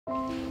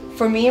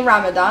For me,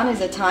 Ramadan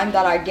is a time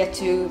that I get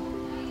to,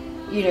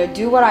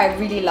 do what I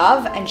really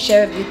love and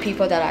share it with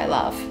people that I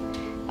love,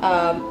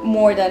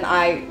 more than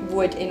I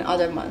would in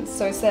other months.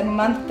 So it's a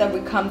month that we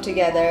come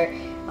together.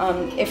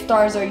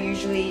 Iftars are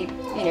usually,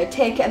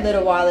 take a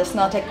little while. It's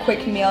not a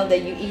quick meal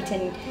that you eat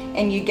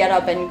and you get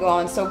up and go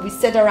on. So we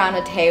sit around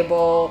a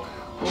table,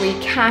 we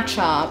catch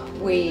up,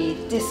 we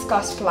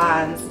discuss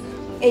plans.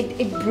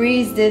 It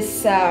breeds this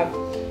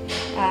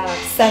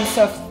sense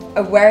of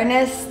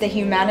awareness, the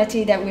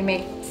humanity that we may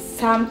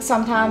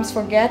sometimes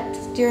forget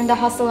during the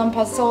hustle and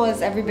bustle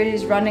as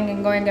everybody's running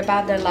and going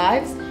about their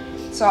lives.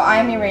 So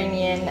I'm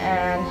Iranian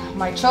and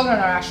my children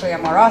are actually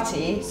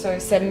Emirati, so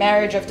it's a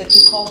marriage of the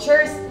two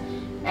cultures,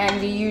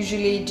 and we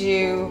usually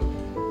do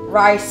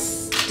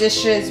rice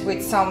dishes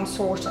with some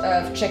sort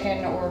of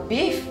chicken or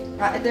beef.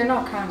 They're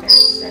not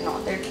cranberries,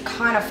 they're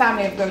kind of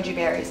family of goji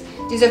berries.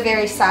 These are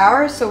very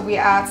sour, so we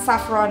add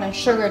saffron and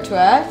sugar to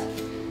it,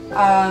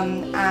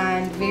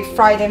 and we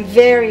fry them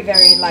very,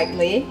 very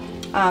lightly.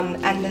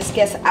 And this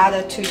gets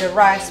added to the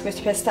rice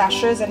with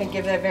pistachios, and it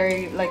gives a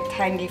very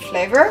tangy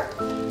flavor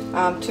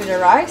to the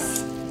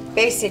rice.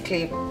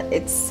 Basically,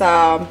 it's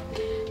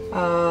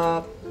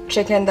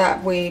chicken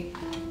that we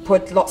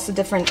put lots of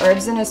different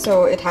herbs in it.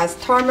 So it has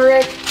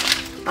turmeric,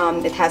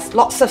 it has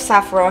lots of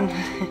saffron,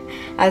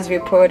 as we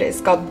put. It's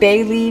got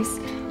bay leaves,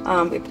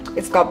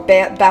 it's got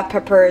bell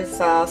peppers,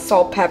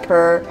 salt,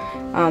 pepper,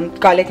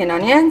 garlic and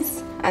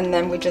onions, and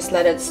then we just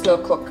let it slow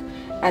cook.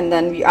 And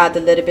then we add a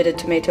little bit of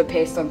tomato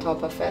paste on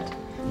top of it.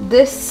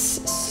 This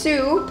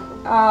soup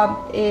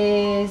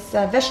is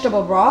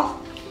vegetable broth,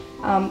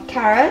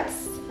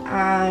 carrots,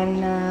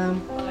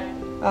 and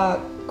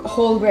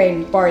whole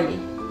grain barley,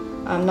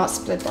 not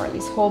split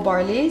barleys, whole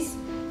barleys,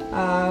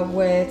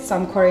 with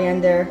some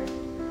coriander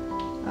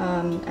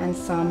and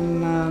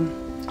some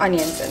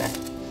onions in it.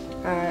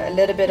 A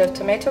little bit of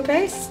tomato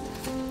paste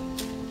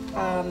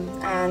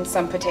and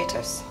some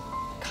potatoes.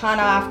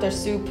 Khana after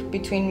soup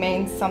between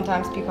mains.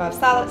 Sometimes people have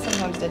salad,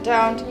 sometimes they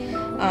don't.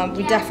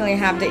 We definitely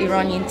have the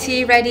Iranian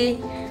tea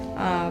ready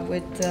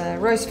with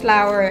rose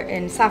flour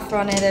and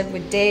saffron in it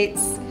with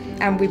dates.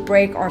 And we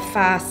break our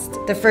fast.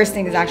 The first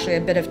thing is actually a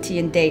bit of tea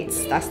and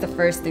dates. That's the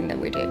first thing that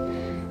we do.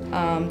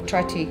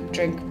 Try to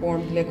drink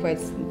warm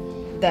liquids,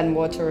 then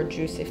water or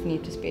juice if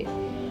need to be.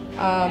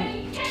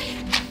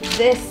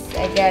 This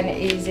again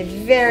is a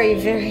very,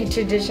 very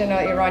traditional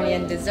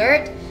Iranian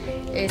dessert.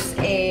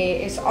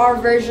 It's our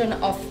version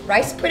of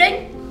rice pudding,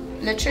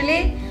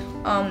 literally.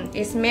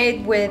 It's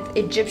made with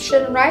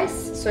Egyptian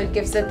rice, so it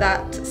gives it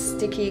that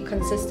sticky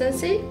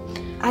consistency.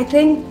 I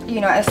think,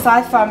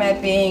 aside from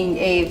it being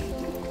a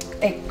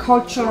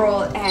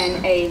cultural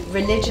and a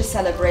religious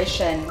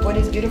celebration, what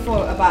is beautiful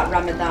about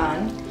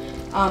Ramadan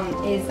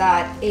is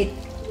that it,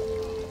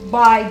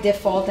 by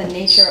default and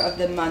nature of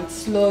the month,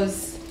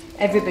 slows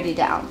everybody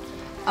down.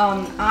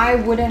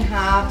 I wouldn't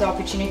have the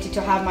opportunity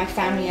to have my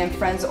family and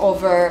friends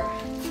over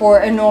for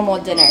a normal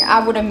dinner. I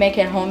wouldn't make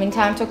it home in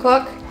time to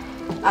cook.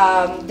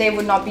 They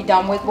would not be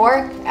done with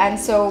work, and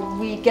so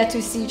we get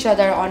to see each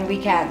other on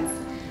weekends.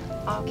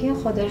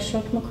 خدا رو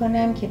شکر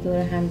میکنم که دور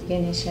هم دیگه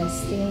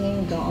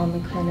نشستیم، دعا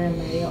میکنم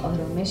برای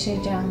آرامش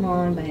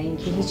جهان، برای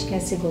اینکه هیچ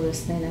کسی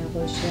گرسنه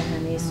نباشه،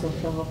 همه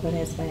سفره‌ها پر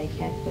از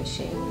برکت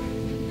باشه،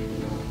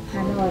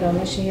 همه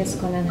آرامش رو حس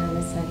کنن،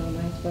 همه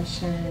سلامت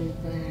باشن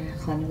و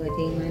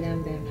خانواده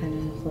منم در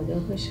پناه خدا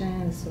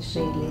باشن.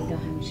 سفره لیلا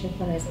همیشه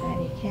پر از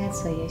برکت،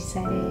 سایش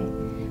سر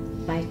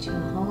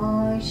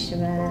بچه‌هاش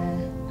و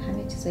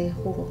همه چیزای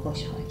خوب و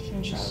خوشحالی.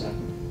 انشالله.